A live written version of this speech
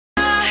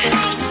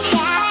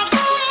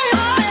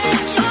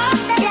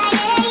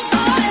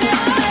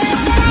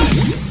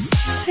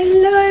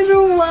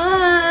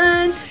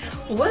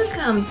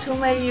Welcome to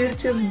my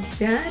YouTube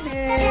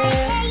channel.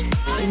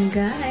 And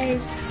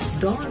guys,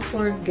 don't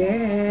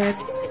forget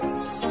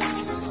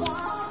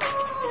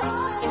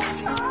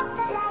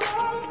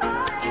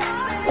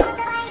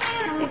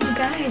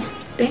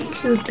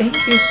thank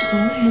you so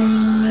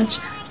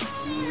much.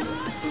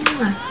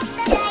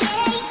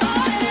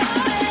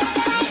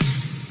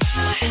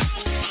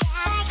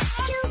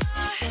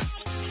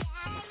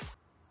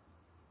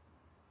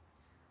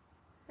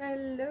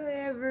 Hello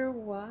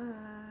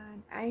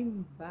everyone,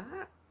 I'm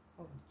back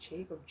on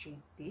Jacobjay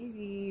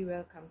TV.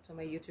 Welcome to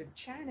my YouTube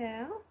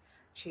channel,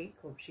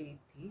 Jacobjay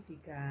TV,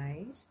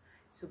 guys.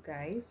 So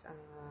guys,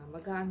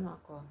 mag-ano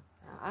ako,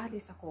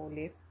 aalis ako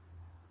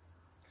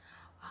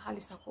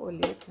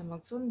ulit na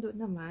magsundo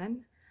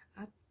naman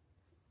at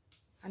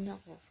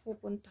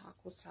pupunta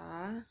ako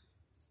sa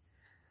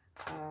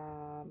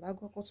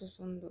bago ako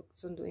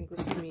sunduin ko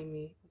si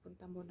Mimi,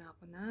 pupunta muna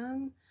ako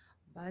ng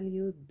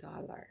Value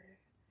Dollar.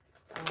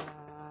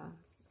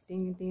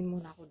 Tingin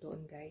muna ako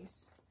doon,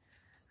 guys.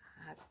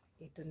 At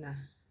ito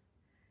na.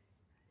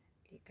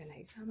 Ika na,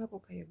 isama ko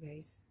kayo,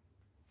 guys.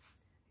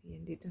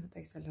 Ayan, dito na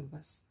tayo sa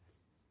labas.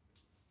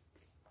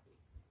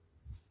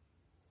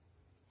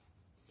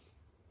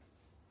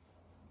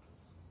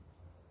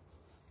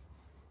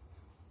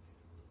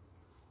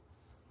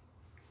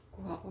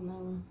 Kuha ko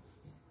ng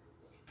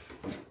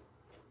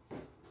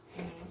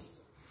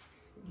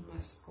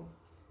mask ko.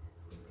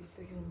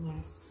 Dito yung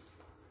mask.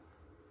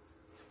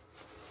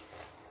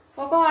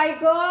 Coco, hi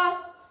go!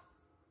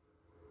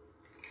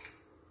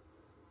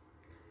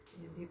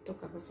 Yan, dito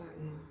ka sa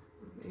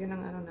yan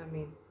ang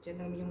namin. Diyan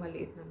lang yung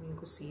maliit namin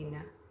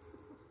kusina.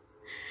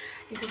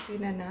 Yung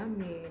kusina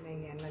namin.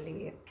 Ayan,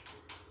 maliit.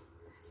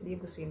 Hindi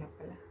yung kusina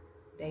pala.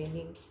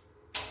 Dining.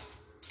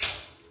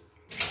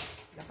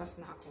 Lakas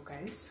na ako,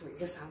 guys. So,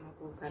 isasama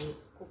ko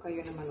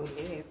kayo naman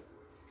ulit.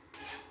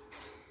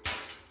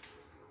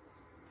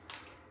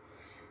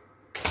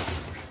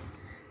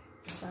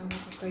 Isasama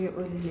ko kayo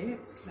ulit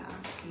sa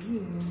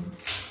akin.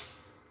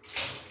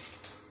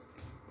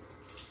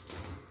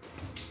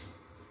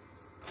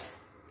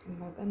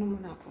 Ano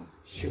muna ako?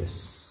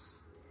 Shoes.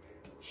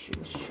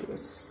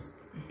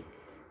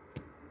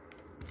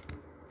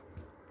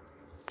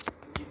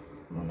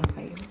 Muna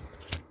kayo.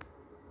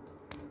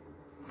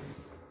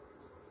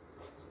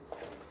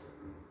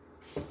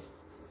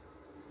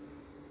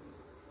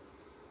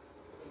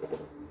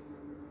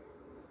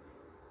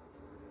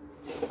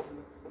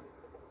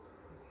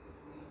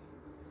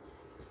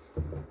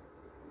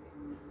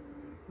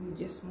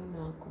 Medyas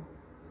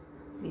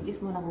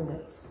muna ako,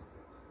 guys.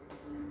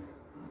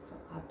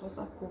 Sapatos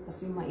ako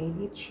kasi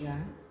mainit siya.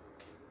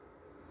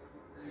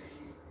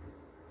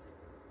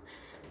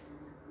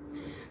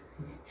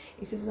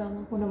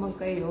 Isasama ko naman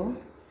kayo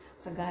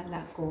sa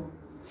gala ko.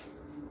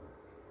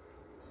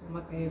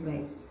 Sama kayo,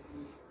 guys.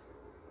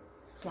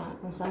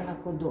 Kung saan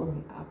ako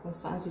doon, kung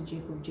saan si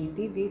Jacobjay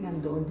TV,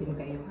 nandoon din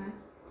kayo, ha?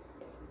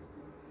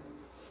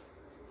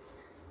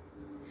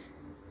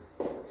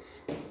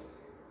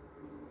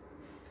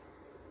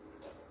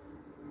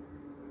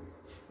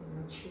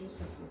 Mag-shoes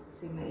ako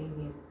kasi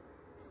mainit.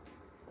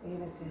 Ayun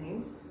na,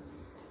 guys.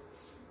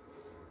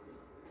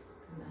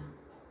 Ito na.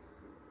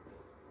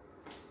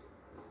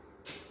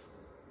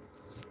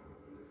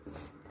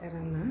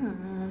 Tara na.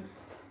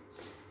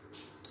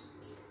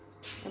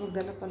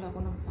 Magdala pala ako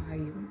ng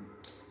payong.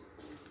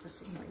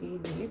 Kasi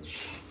mainit.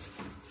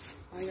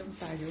 Payong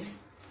tayo.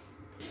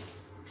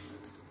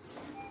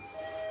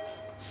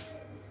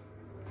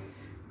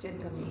 Diyan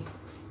kami.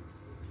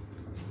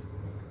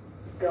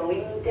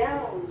 Going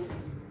down.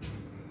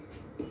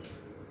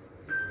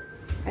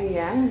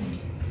 Ayan.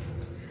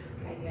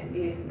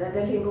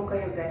 Dadalhin ko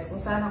kayo, guys. Kung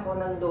saan ako,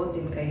 nandoon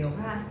din kayo,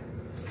 ha?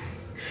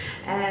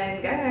 And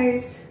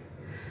guys,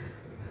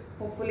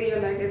 hopefully you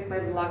like it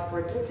my vlog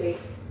for today.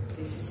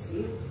 This is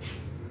you.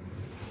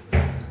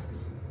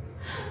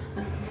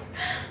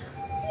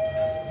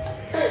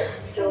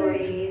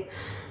 Story.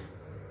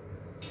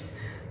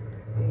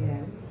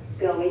 Ayan.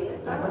 Going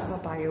Labas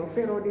na tayo.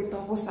 Pero dito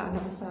ako sa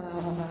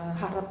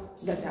harap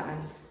dadaan.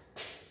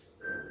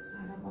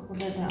 Ako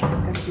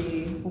dadaan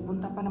kasi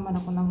pupunta pa naman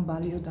ako ng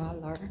Value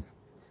Dollar.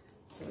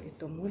 So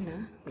ito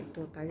muna,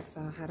 ito tayo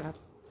sa harap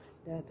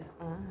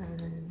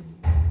dadaan.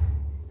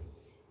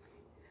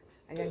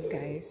 Ayan,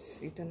 guys,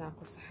 ito na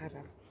ako sa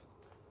harap.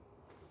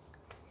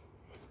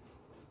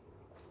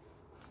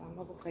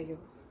 Sama ko kayo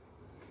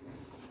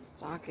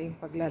sa aking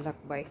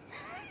paglalakbay.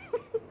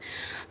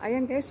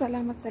 Ayan, guys,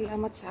 salamat sa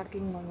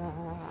aking mga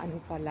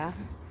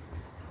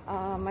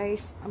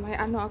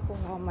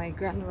may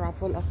grand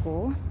raffle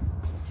ako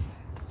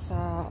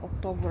sa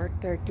October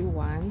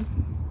 31.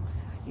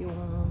 Yung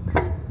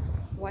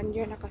 1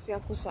 year na kasi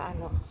ako sa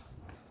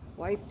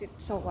YT.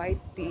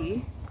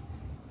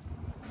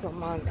 So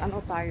mag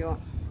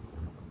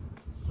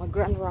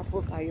grand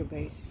raffle tayo,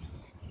 guys,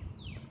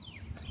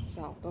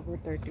 sa October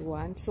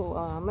 31. So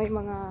may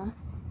mga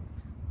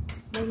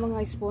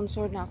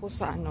sponsor na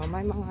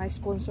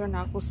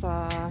ako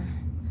sa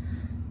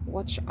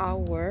watch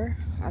hour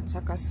at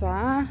saka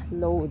sa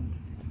load.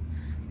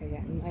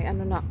 Ayan, may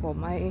ano na ako,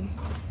 may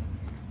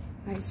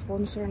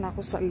sponsor na ako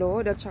sa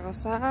load at saka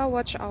sa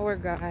watch hour,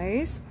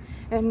 guys.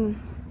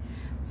 And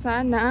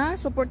sana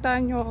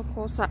suportahan nyo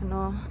ako sa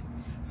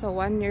sa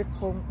 1 year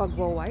kong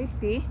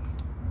pagwa-YT.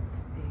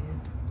 Ayan.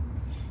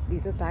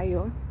 Dito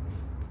tayo.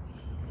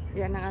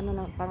 Yan ang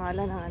ng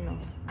pangalan ng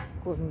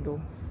kondo.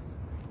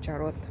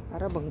 Charot,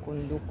 para bang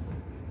kondo ko.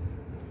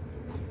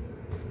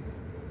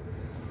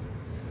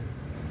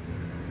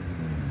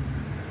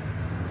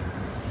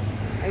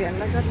 Ayan,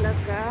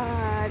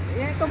 lagad-lagad.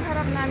 Ayan, itong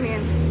harap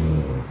namin.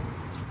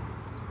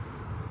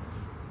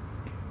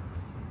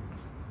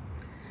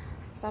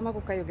 Sama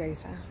ko kayo,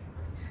 guys, ha.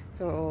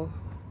 So,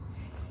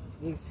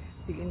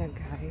 sige na,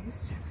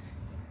 guys.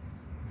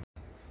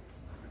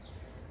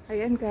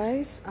 Ayan,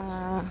 guys.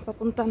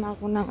 Papunta na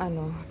ako ng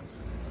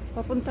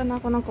papunta na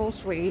ako ng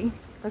Causeway.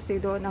 Kasi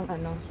doon ang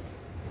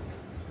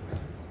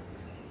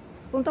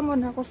punta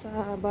muna ako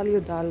sa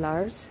Value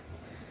Dollars.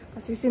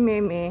 Kasi si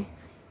Meme,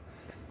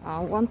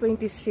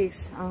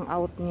 126 ang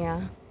out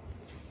niya.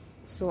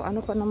 So,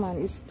 pa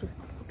naman is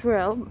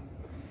 12.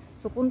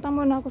 So, punta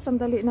muna ako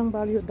sandali ng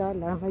Value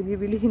Dollar. May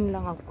bibilihin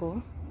lang ako.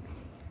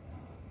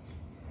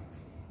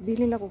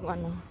 Bili lang kung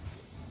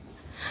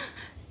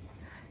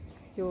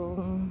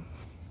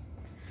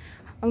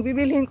ang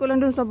bibilhin ko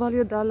lang dun sa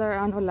Value Dollar,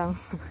 lang.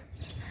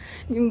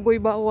 Yung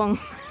boybawang.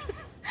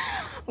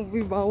 Ang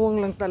boybawang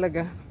lang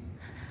talaga.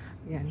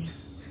 Yan.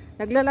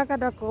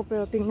 Naglalakad ako,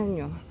 pero tingnan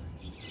nyo.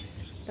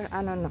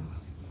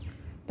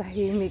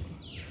 Tahimik.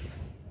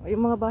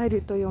 Yung mga bahay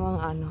dito, yung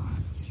mga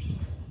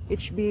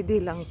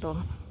HBD lang to.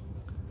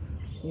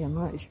 Yan,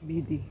 mga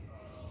HBD.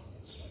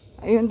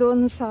 Ayun,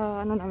 doon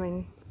sa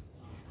namin.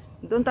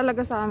 Doon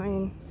talaga sa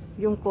amin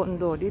yung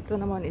kondo. Dito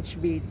naman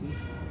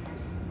HBD.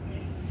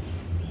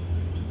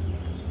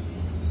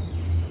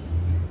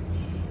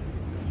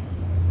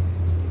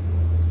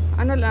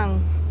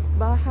 Lang,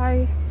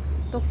 bahay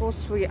to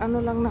Causeway.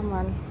 Lang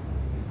naman.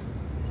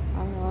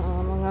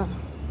 Mga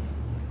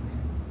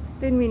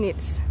 10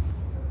 minutes.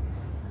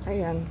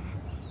 Ayan.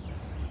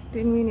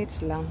 10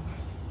 minutes lang.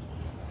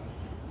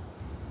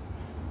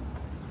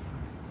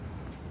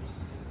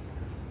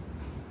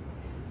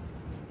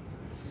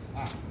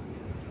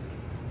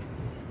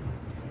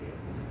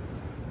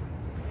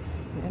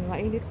 Ayan,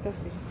 mainit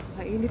kasi.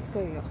 Mainit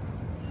kayo.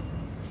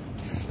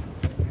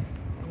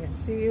 Ayan,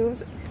 see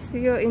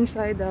you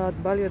inside the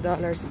Value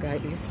Dollars,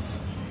 guys.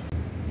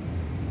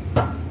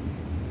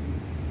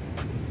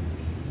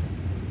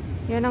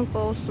 Yan ang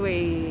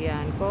Causeway.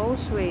 Yan,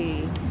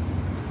 Causeway.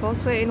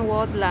 Causeway in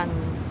Woodland.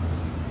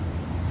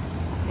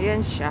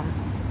 Ayan siya.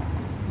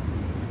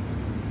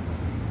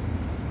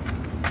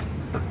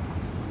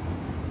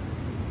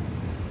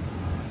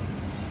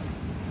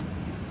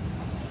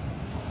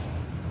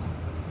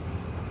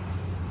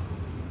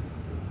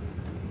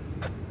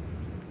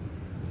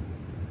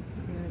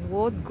 Ayan,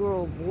 Wood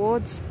Grove,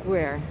 Wood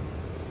Square.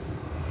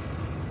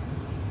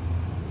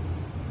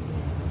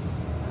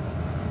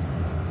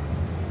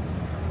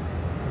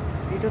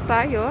 Dito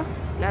tayo,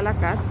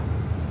 lalakad.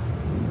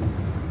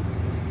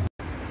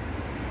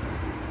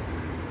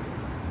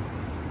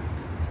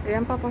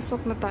 Ayan,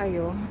 papasok na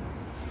tayo.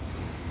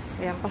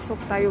 Ayan, pasok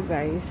tayo,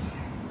 guys.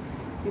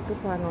 Dito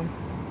pa,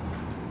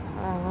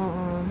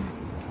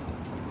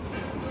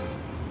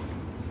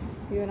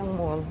 yun ang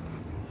mall.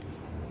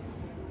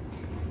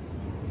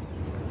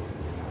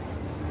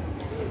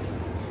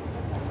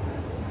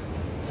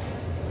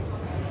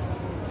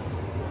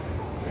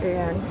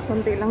 Ayan,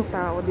 konti lang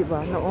tao,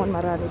 diba? Noon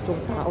marami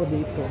itong tao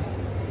dito.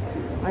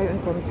 Ngayon,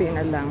 konti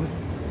na lang.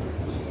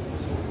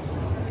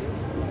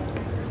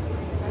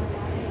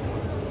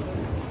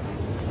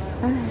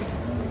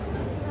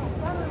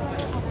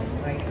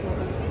 Ay.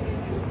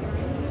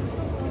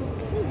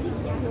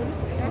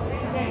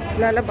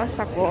 Lalabas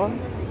ako.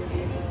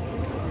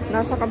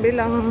 Nasa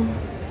kabilang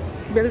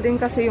building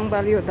kasi yung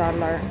Value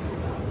Dollar.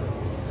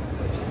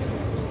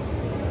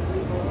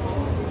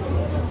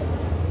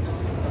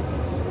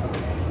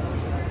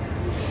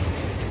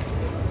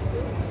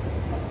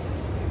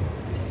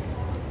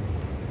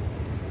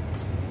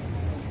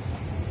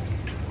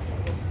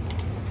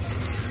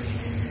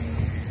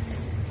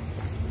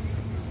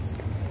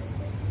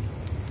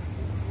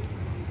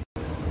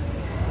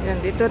 Yan,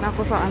 dito na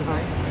ako sa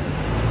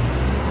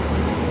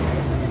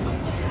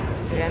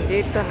Yan,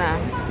 dito na.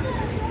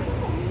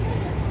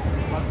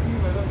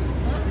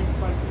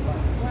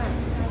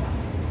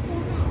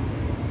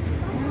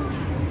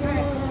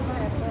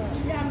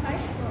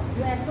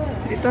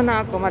 Dito na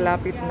ako,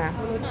 malapit na.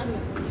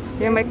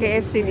 Yan, may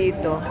KFC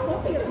dito.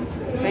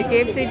 May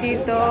KFC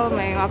dito,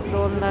 may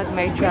McDonald's,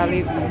 may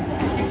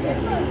Jollibee.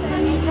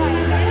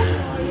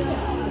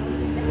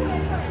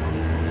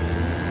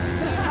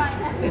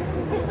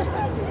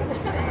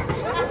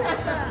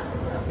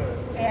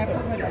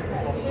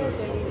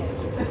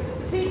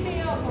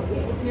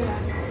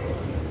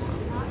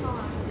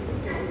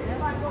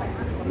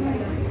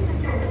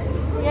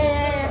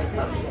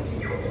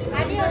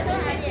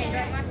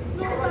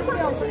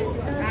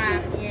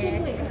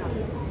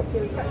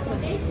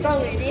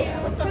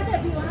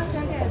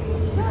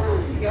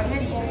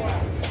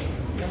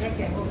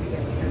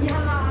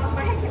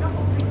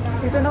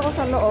 Dito na ako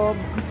sa loob.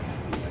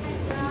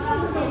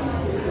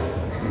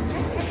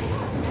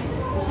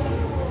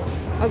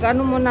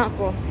 Mag-ano muna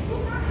ako.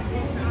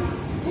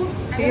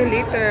 See you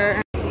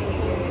later.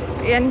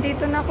 Ayan,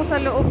 dito na ako sa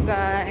loob,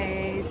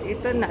 guys.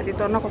 Dito na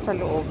ako sa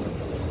loob.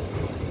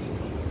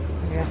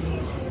 Ayan.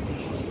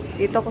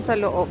 Dito ako sa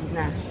loob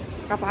na.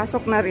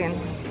 Kapasok na rin.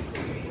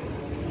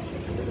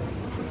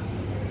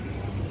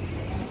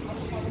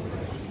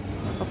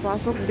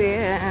 Kapasok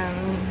din.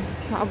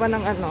 Haba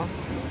ng ano.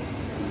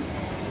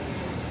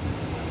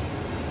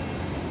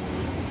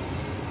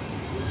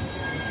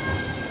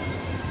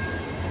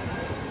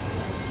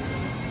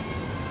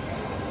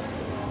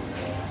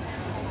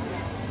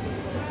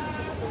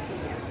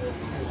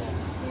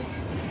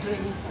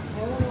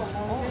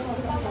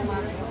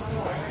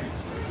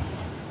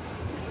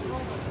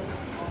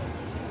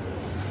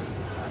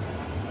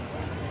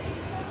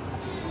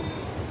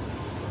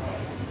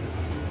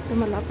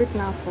 Malapit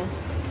na ako.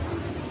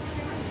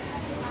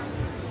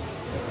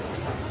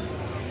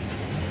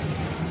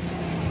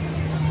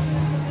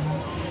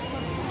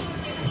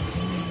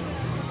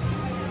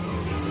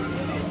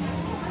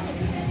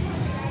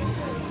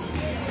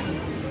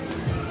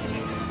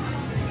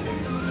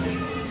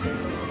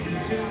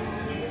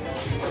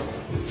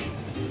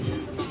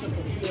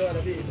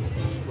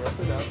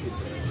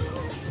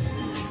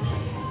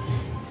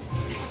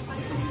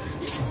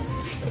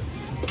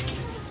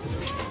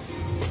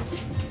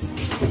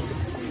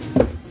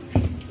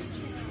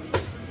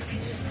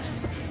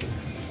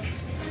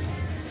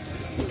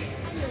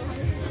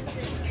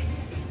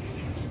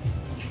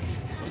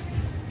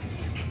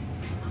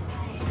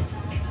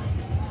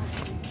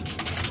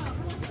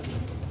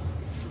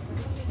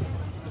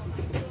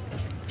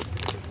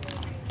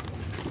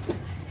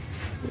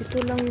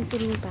 Ito lang yung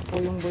pinunta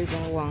ko, yung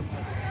boybawang.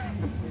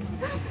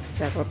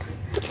 Charot.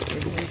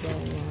 Yung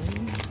boybawang.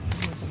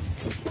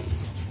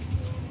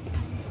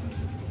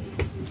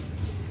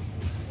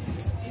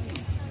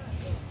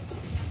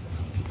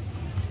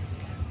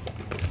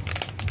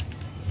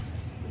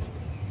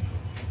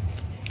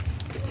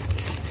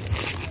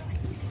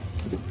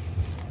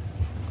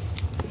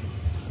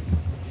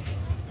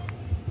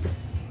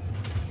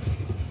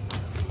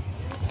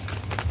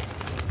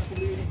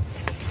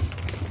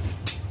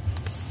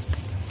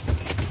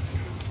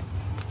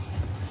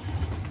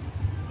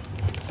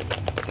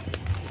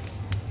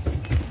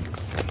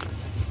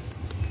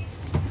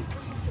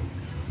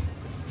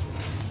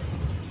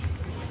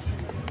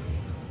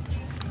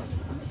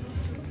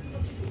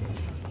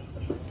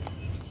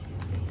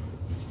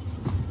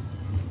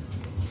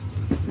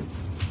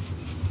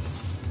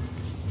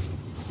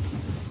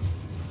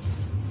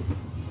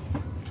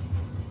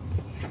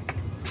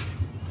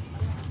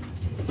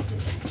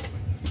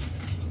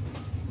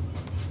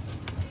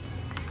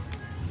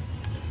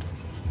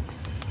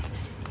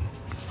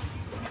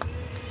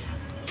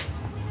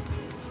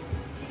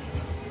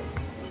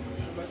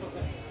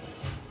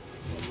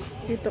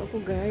 Dito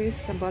ako, guys,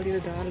 sa Value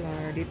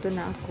Dollar. Dito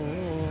na ako.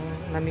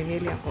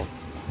 Namimili ako.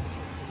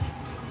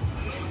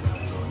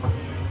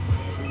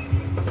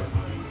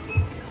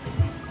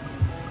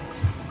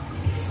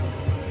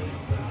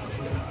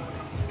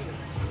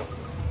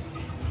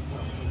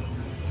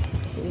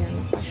 Ayan,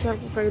 pasyal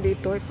ko kayo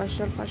dito.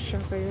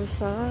 Pasyal kayo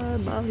sa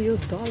Value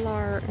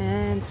Dollar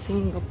and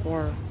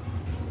Singapore.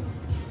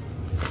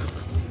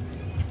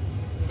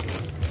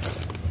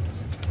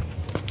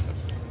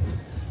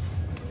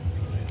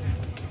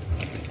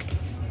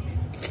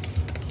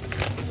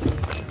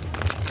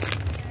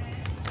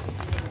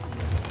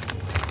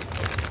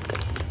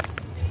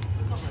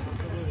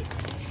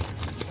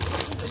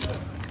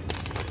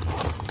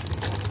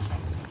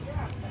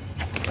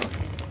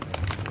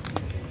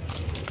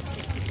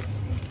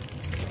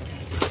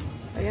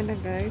 Ayan na,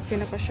 guys,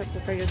 pinapasya ko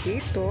kayo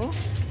dito.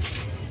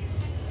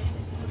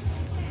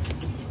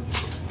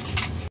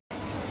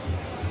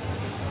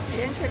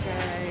 Ayan siya,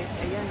 guys.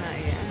 Ayan na,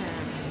 ayan.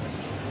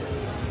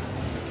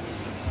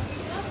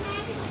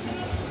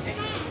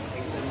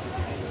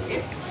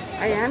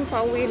 Ayan,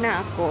 pauwi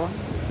na ako.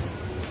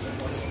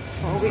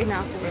 Pauwi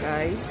na ako,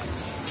 guys.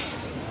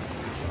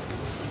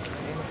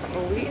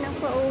 Ayan,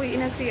 pauwi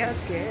na si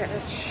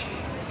Akech.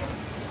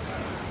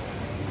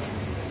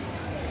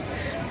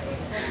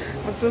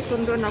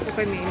 Magsusundo na ako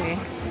kay Mimi.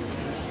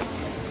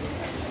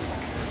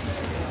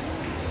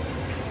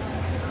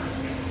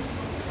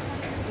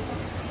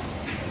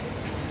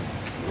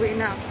 Uwi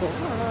na ako.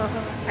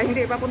 Ay,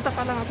 hindi. Papunta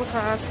pa lang ako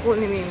sa school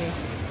ni Mimi.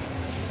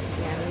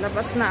 Yan.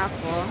 Labas na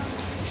ako.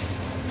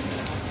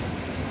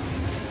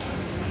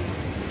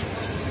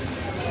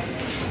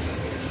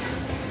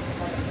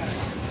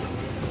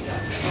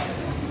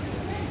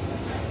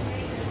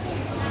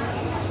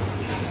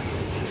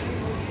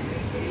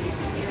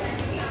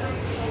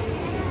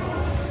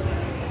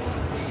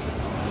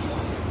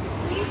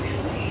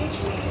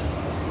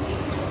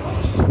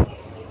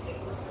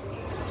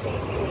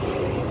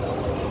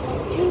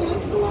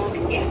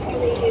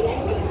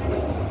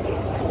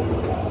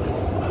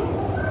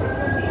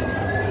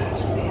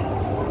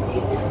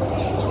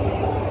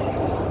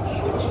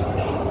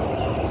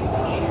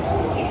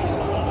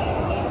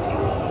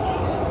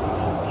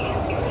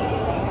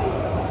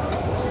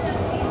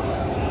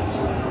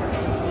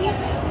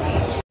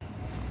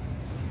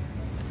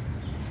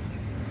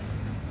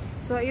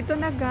 ito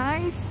na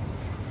guys.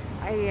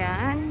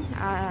 Ayan.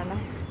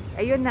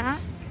 Ayun na.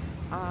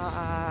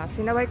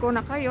 Sinaway ko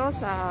na kayo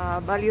sa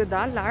value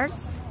dollars.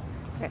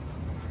 Okay.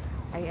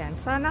 Ayan.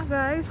 Sana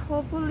guys,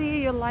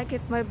 hopefully you like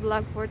it my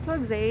vlog for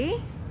today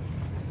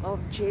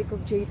of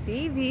Jacobjay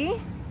TV.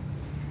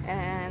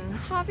 And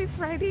happy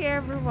Friday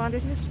everyone.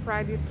 This is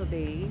Friday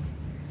today.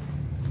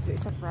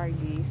 It's a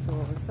Friday. So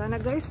sana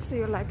guys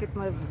you like it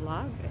my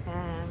vlog.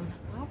 And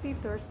happy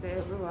Thursday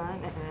everyone.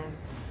 And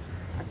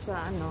at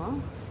sa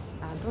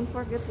don't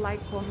forget like,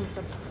 comment,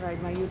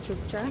 subscribe my YouTube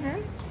channel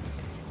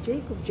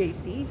Jacobjay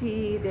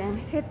TV. Then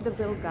hit the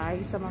bell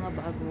guys sa mga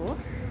bago.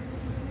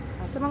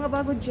 Sa mga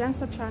bago dyan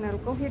sa channel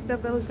ko, hit the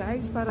bell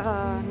guys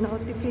para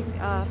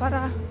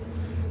para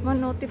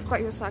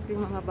ma-notify kayo sa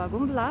aking mga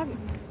bagong vlog.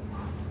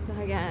 So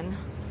ayan.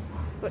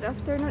 Good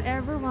afternoon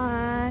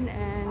everyone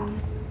and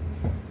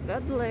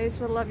God bless.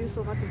 We love you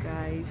so much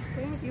guys.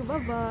 Thank you.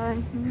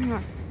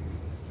 Bye-bye.